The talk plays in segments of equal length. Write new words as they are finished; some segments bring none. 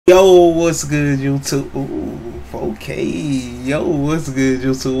Yo, what's good, YouTube? Ooh, okay. Yo, what's good,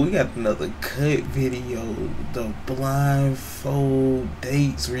 YouTube? We got another cut video. The blindfold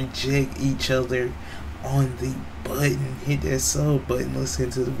dates reject each other on the button. Hit that sub button. Let's get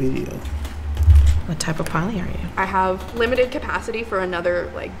into the video. What type of poly are you? I have limited capacity for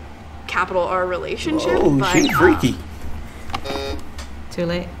another like capital R relationship. Oh, but, she freaky. Too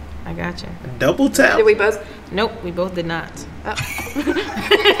late. I got you. Double tap. Did we both? Nope, we both did not. Oh,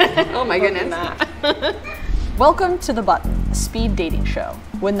 oh my goodness. Welcome to The Button, a speed dating show.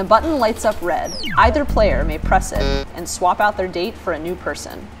 When the button lights up red, either player may press it and swap out their date for a new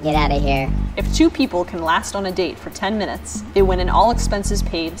person. Get out of here. If two people can last on a date for 10 minutes, they win an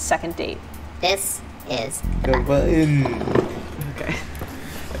all-expenses-paid second date. This is The button. Okay.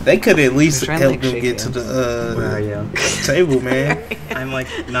 They could at least trying help to, like, them shake get to the Where are you? table, man. I'm like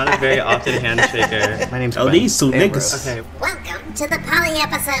not a very often handshaker. My name's Oh, Gwen. these two Hey, niggas. bro. Okay. welcome to the Poly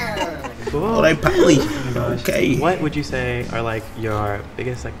episode. Cool. Oh, they poly. Gosh. Okay. What would you say are like your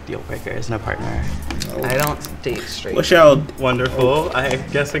biggest like deal breakers in a partner? Oh. I don't date straight. What's y'all? Wonderful. I'm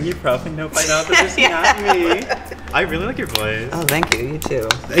guessing you probably know by now that this is not me. I really like your voice. Oh, thank you. You too.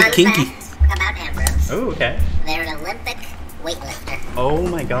 They Fun kinky. fact about Ambrose. Oh, okay. They're an Olympic weightlifter. Oh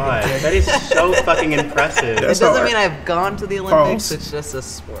my god. That is so fucking impressive. That's It doesn't hard. mean I've gone to the Olympics. Pause. It's just a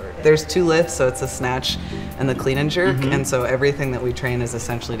sport. There's two lifts, so it's a snatch and the clean and jerk, and so everything that we train is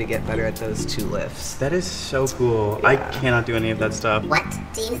essentially to get better at those two lifts. That is so cool. I cannot do any of that stuff. What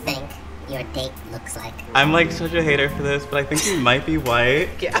do you think your date looks like? I'm like such a hater for this, but I think you might be white.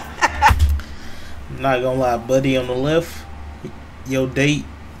 I'm not gonna lie, buddy on the left, your date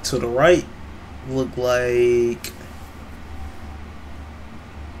to the right look like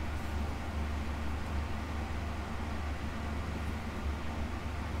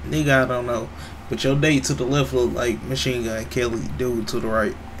nigga, I don't know. But your date to the left look like Machine Gun Kelly, dude to the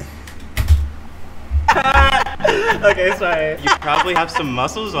right. Okay, sorry. You probably have some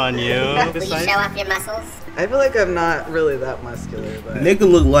muscles on you. Will you show off your muscles? I feel like I'm not really that muscular, but Nigga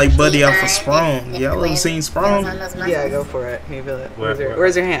look like Buddy off of If Sprung. the Y'all ever wind seen blows Sprung? on those muscles? yeah, go for it. Can you feel it? Where-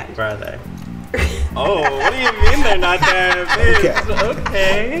 Where's your hand? Where are they? Oh, what do you mean they're not there, bitch?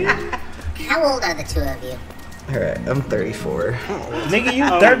 Okay. How old are the two of you? All right, I'm 34. Nigga, you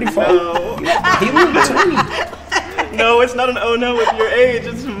Oh, 34. no. He look 20. No, it's not an oh no with your age,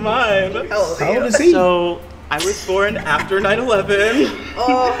 it's mine. Oh, How old is he? So, I was born after 9/11.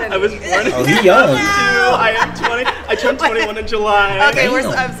 Oh, I was born in Oh, he young. 2002. I am 20. I turned 21 in July. okay,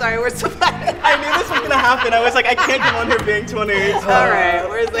 Damn. I'm sorry, we're so I knew this was gonna happen. I was like, I can't come on here being 20. All right,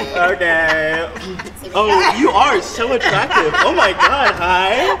 where's the hand? Okay. Oh, you are so attractive. Oh my god,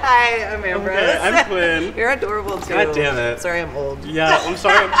 hi. Hi, I'm Ambrose. Okay, I'm Quinn. You're adorable too. God damn it. Sorry, I'm old. Yeah, I'm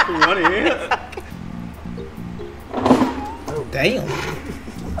sorry I'm 20. Damn.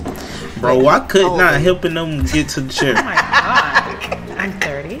 Bro, I could not helping them get to the chair. Oh my god. I'm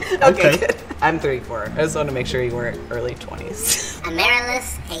 30. Okay. Good. I'm 34. I just wanted to make sure you weren't early 20s.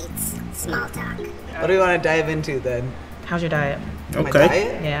 Amaryllis hates small talk. What do we want to dive into then? How's your diet? My Okay.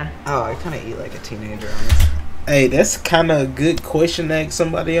 diet? Yeah. Oh, I kind of eat like a teenager, honestly. Hey, that's kind of a good question to ask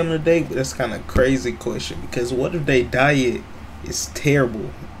somebody on a date, but that's kind of a crazy question because what if they diet is terrible?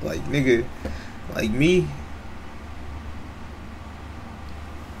 Like, nigga, like me,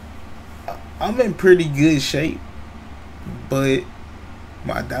 I'm in pretty good shape, but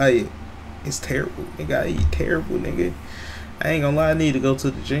my diet is terrible. Nigga, I eat terrible, nigga. I ain't gonna lie, I need to go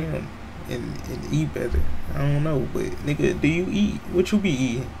to the gym and eat better. I don't know, but nigga, do you eat? What you be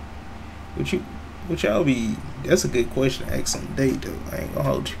eating? What y'all be eating? That's a good question to ask on a date, though. I ain't gonna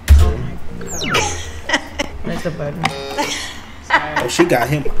hold you. Where's the button? Oh, she got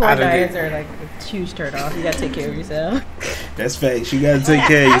him Poor out of diets there. are like a huge turn off. You gotta take care of yourself. That's facts. You gotta take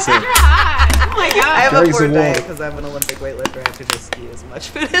care of yourself. Oh my god. I have a Drinks poor and diet water. because I'm an Olympic weightlifter. I have to just eat as much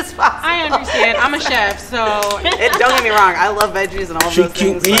food as possible. I understand. I'm a chef, so Don't get me wrong. I love veggies and all of She those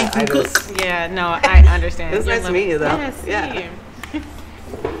cute things. and But I can just, cook. yeah, no, I understand. It's You're nice to meet you, though. Yes, Yeah. same.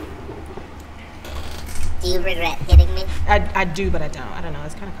 Do you regret hitting me? I do, but I don't. I don't know.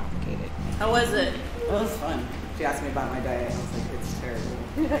 It's kind of complicated. how was it? It was fun. She asked me about my diet. I was like, it's terrible.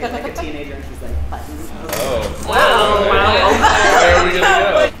 I get like a teenager and she's like, buttons. Oh. Wow. Where are we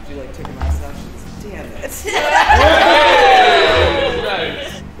gonna go? She like took her mask off. She was like, damn it.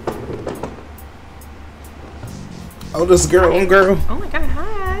 Oh, this girl on girl. Oh my god,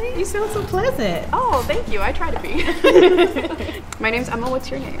 hi. You sound so pleasant. Oh, thank you. I try to be. My name's Emma. What's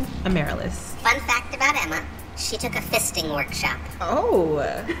your name? Amaryllis. Fun fact about Emma, she took a fisting workshop. Oh.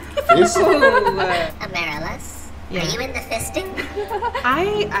 This- Ooh. Amaryllis, Yeah. Are you into fisting?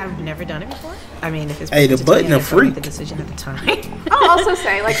 I've never done it before. I mean, if it's Hey, the presented to me, button I a guess I'll make freak. the decision at the time. I'll also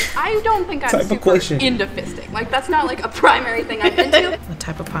say, like, I don't think I'm Type of super question. into fisting. Like, that's not like a primary thing I'm into. What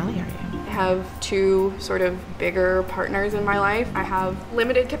type of poly are you? I have two sort of bigger partners in my life. I have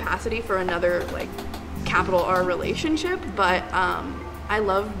limited capacity for another like capital R relationship, but I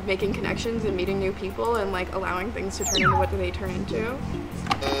love making connections and meeting new people and like allowing things to turn into what they turn into.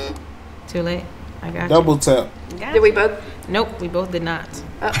 Too late. I got Double tap. you. Got Did we you. both? Nope, we both did not.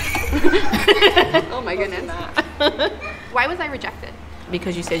 Oh my goodness. Why was I rejected?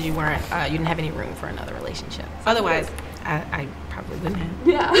 Because you said you weren't, you didn't have any room for another relationship. Otherwise, I probably wouldn't have.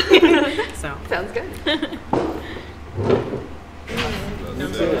 Yeah. So. Sounds good.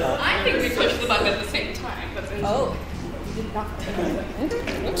 I think we pushed the button at the same time. Oh.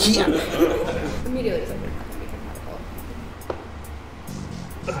 Immediately was like,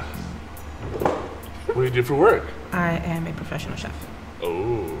 What do you do for work? I am a professional chef.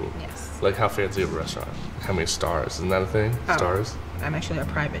 Oh. Yes. Like how fancy of a restaurant? How many stars? Isn't that a thing? Oh. Stars? I'm actually a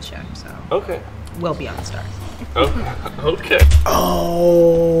private chef, so Okay. well beyond the stars. Oh, okay.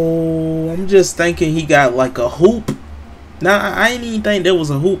 Oh, I'm just thinking he got like a hoop. Nah, I didn't even think that was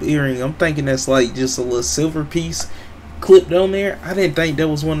a hoop earring. I'm thinking that's like just a little silver piece clipped on there. I didn't think that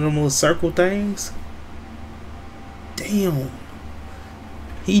was one of them little circle things. Damn.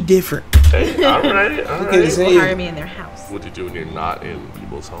 He different. Hey, all right, all Look at his right. People head. hire me in their house. What do you do when you're not in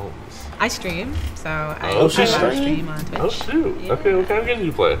people's homes? I stream, so I Oh, I she live stream? stream on Twitch. Oh, shoot. Yeah. Okay, what kind of game do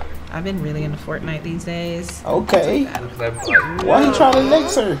you play? I've been really into Fortnite these days. Okay. Can I- Why he trying to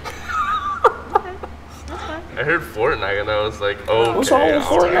next her? I heard Fortnite and I was like, oh, What's wrong with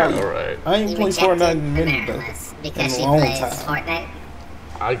Fortnite? All right. I ain't You played rejected Fortnite in a minute though. Americans because In she a long plays time. Fortnite.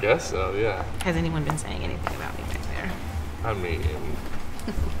 I guess so, yeah. Has anyone been saying anything about me back there? I mean,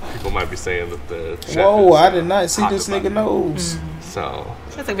 people might be saying that the chef Whoa, is, I did not see hot this about nigga it. nose. So,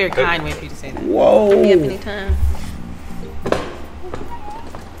 That's a very kind way for you to say that. Whoa. Hit me up anytime.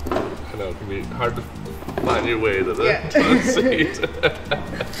 I know it can be hard to find your way to the, to the seat.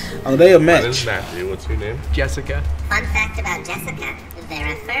 Oh, they a My name's match. Matthew. What's your name? Jessica. Fun fact about Jessica,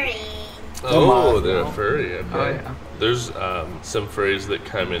 they're a furry. Oh, on, they're a bro. furry. Okay. Oh, yeah. There's some furries that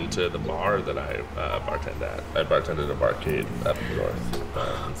come into the bar that I bartend at. I bartended at a barcade up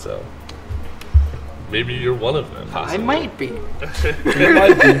north. So maybe you're one of them. I Possibly. might be. What's your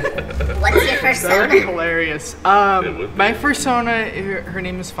That would be persona? hilarious. It would be. My persona, her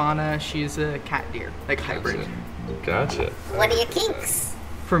name is Fauna. She's a cat deer, like hybrid. Gotcha. What are your kinks?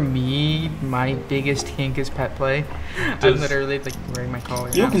 For me, my biggest kink is pet play. I'm Does- literally like wearing my collar.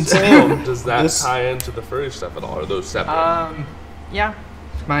 You now. can tell. Does that This- tie into the furry stuff at all? Or are those separate? Yeah.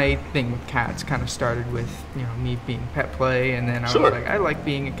 My thing with cats kind of started with, me being pet play, and then I Sure. was like, I like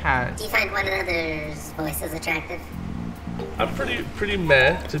being a cat. Do you find one another's voices attractive? I'm pretty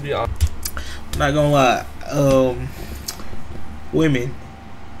meh, to be honest. Not gonna lie. Women,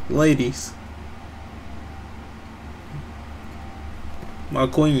 ladies, my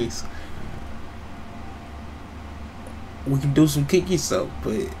queens. We can do some kinky stuff,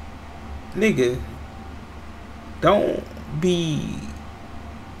 but nigga, don't be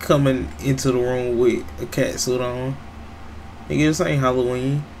coming into the room with a cat suit on. Nigga, this ain't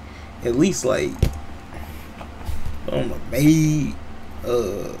Halloween. At least like, I don't know, maid,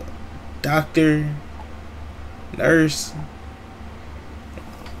 doctor, nurse,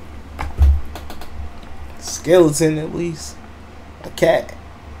 skeleton at least, a cat.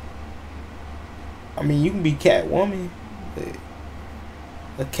 I mean, you can be Catwoman, but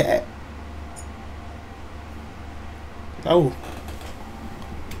a cat. No.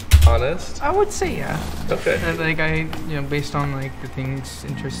 Honest? I would say yeah. Okay. And, like based on like the things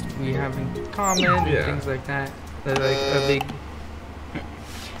interest we have in common and Yeah. things like that. That like a big.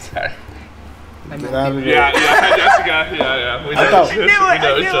 Sorry. Get out of there. Yeah, Jessica. Yeah. We I know, thought- we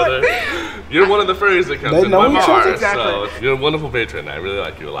know each other. You're one of the furries that comes They in know my each bar. other? Exactly. So you're a wonderful patron. I really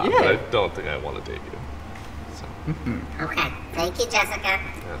like you a lot, Yeah. but I don't think I want to date you. So, Okay, thank you, Jessica.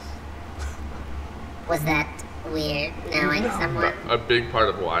 yes. Was that weird knowing someone? A big part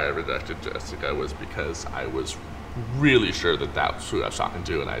of why I rejected Jessica was because I was really sure that that's who I was talking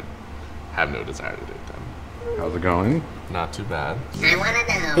to, and I have no desire to date them. How's it going? Not too bad. I want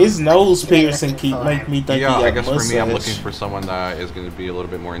to know. His nose what you're piercing looking keep for. make me think Yeah, he got I guess a for me, I'm mustache. looking for someone that is going to be a little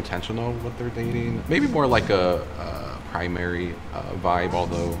bit more intentional with their dating. Maybe more like a primary vibe,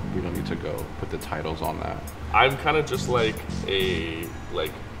 although we don't need to go put the titles on that. I'm kind of just like a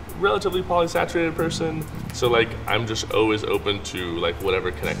relatively polysaturated person, so like I'm just always open to like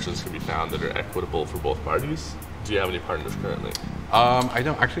whatever connections can be found that are equitable for both parties. Do you have any partners currently? I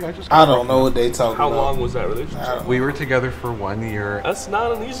don't actually. I just. I don't know what they talking How about. long was that relationship? We were together for 1 year. That's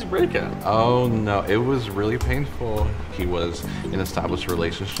not an easy breakup. Oh no, it was really painful. He was in an established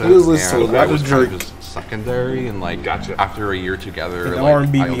relationship. He was listening to and a lot I was of kind of Drake. his secondary, and like Gotcha. after a year together, And like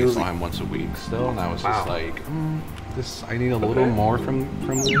R&B I only music. saw him once a week still, and I was Wow. just like, this. I need a little more from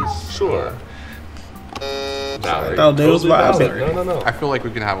this. Sure. Valid. thought they was Totally vibing. valid. No. I feel like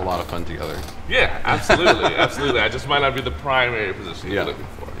we can have a lot of fun together. Yeah, absolutely, absolutely. I just might not be the primary position Yeah. you're looking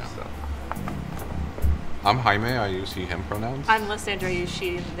for. Yeah. So. I'm Jaime. I use he, him pronouns. I'm Lysandra. I use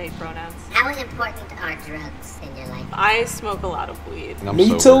she and they pronouns. How important are drugs in your life? I smoke a lot of weed. And I'm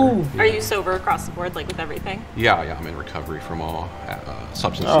Me sober. too. Are you sober across the board, like with everything? Yeah, I'm in recovery from all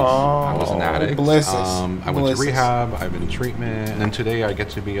substances. Oh, I was an addict. blessings. I went Blessings. to rehab. I've been in treatment, and then today I get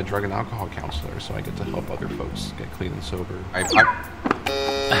to be a drug and alcohol counselor. So I get to help other folks get clean and sober.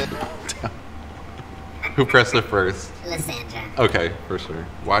 Who pressed it first? Lysandra. Okay, for sure.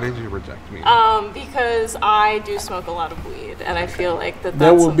 Why did you reject me? Because I do smoke a lot of weed, and I feel like that's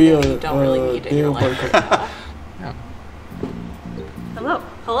That would something be that a you don't really need in your deal life breaker. right now. Yeah. Hello.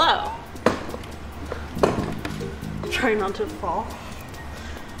 Hello. Try not to fall.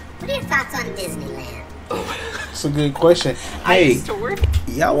 What are your thoughts on Disneyland? It's a good question. I Hey, used to work.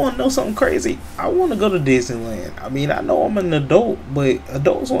 y'all want to know something crazy? I want to go to Disneyland. I mean, I know I'm an adult, but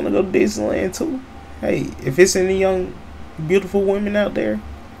adults want to go to Disneyland too. Hey, if it's any young, beautiful women out there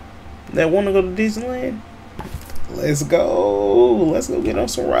that want to go to Disneyland, let's go. Let's go get on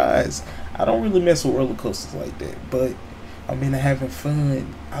some rides. I don't really mess with roller coasters like that, but I'm into having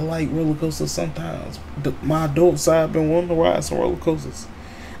fun. I like roller coasters sometimes. My adult side been wanting to ride some roller coasters.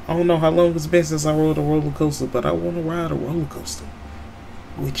 I don't know how long it's been since I rode a roller coaster, but I want to ride a roller coaster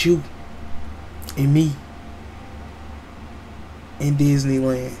with you and me in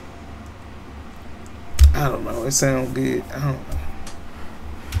Disneyland. I don't know. It sounds good. I don't know.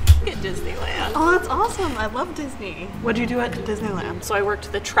 At Disneyland. Oh, that's awesome. I love Disney. What'd you do at Disneyland? So I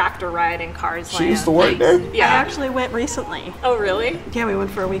worked the tractor ride in Cars She Land. used to work there? Yeah. I actually went recently. Oh, really? Yeah, we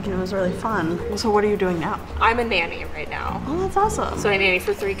went for a week and it was really fun. So what are you doing now? I'm a nanny right now. Oh, that's awesome. So I nanny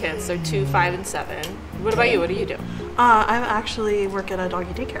for 3 kids, so 2, 5, and 7. What about you? What do you do? I actually work at a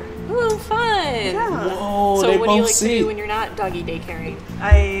doggy daycare. Ooh, fun. Yeah. Whoa, So they what do you both like to see. do when you're not doggy daycaring?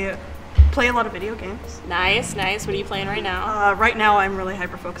 I play a lot of video games. Nice, nice. What are you playing right now? Right now, I'm really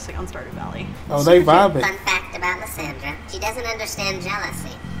hyper focusing on Stardew Valley. Oh, they vibing. Fun fact about Lysandra, she doesn't understand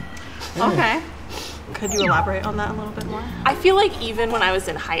jealousy. Okay. Could you elaborate on that a little bit more? I feel like even when I was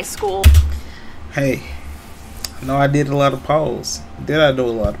in high school, Hey, I know I did a lot of pause. Did I do a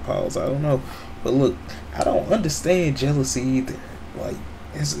lot of pause? I don't know. But look, I don't understand jealousy either. Like,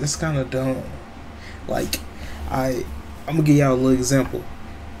 it's kind of dumb. Like, I'm going to give y'all a little example.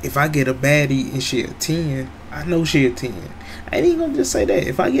 If I get a baddie and she a 10, I know she a 10. I ain't even going to just say that.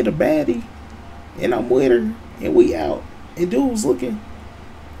 If I get a baddie and I'm with her and we out and dude's looking,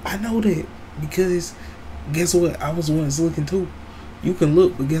 I know that. Because guess what? I was once looking too. You can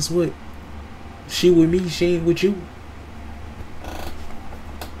look, but guess what? She with me, she ain't with you.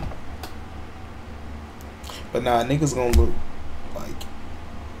 But nah, niggas gonna look like.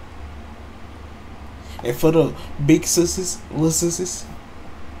 And for the big sisters, little sisters,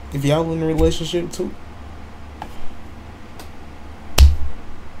 if y'all in a relationship too,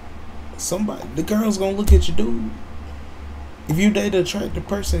 the girl's gonna look at you, dude. If you date an attractive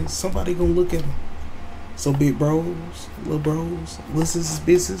person, somebody gonna look at them. So big bros, little sisters,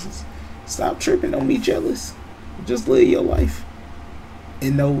 big sisters, stop tripping, don't be jealous. Just live your life.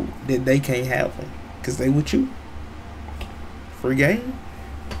 And know that they can't have them. Because they with you. Free game.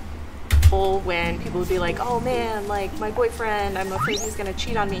 when people would be like, oh man, like my boyfriend, I'm afraid he's gonna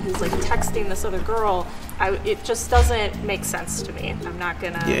cheat on me, he's like texting this other girl, it just doesn't make sense to me. I'm not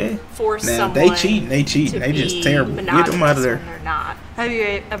gonna force someone they cheating, they just terrible. Get them out of there. when they're not. Have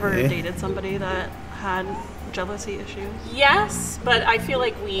you ever dated somebody that had jealousy issues? Yes, but I feel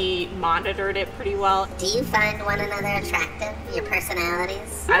like we monitored it pretty well. Do you find one another attractive, your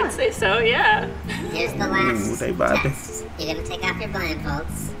personalities? I'd say so, yeah. Here's the last they vibing. test. You're going to take off your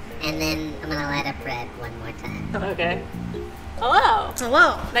blindfolds, and then I'm going to light up red one more time. Okay. Hello.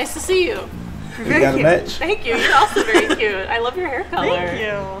 Hello. Nice to see you. You got a match? Thank you. You're also very cute. I love your hair color. Thank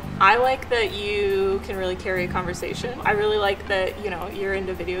you. I like that you can really carry a conversation. I really like that, you know, you're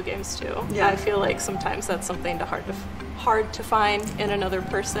into video games too. Yeah. I feel like sometimes that's something hard to find in another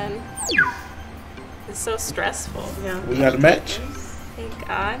person. It's so stressful. Yeah. We got a match? Thank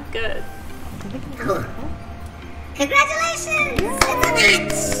God. Good. Congratulations! It's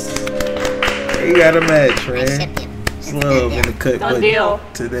a match! You got a match, I man. ship you. It's love in the cut Done button deal.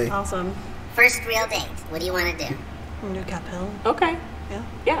 today. Awesome. First real date. What do you want to do? We'll do Cap Hill. Okay. Yeah.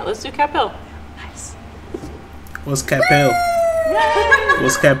 Yeah, let's do Cap Hill. Nice. What's Capel?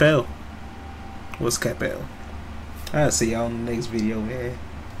 What's Capel? What's Capel? I'll see y'all in the next video, man.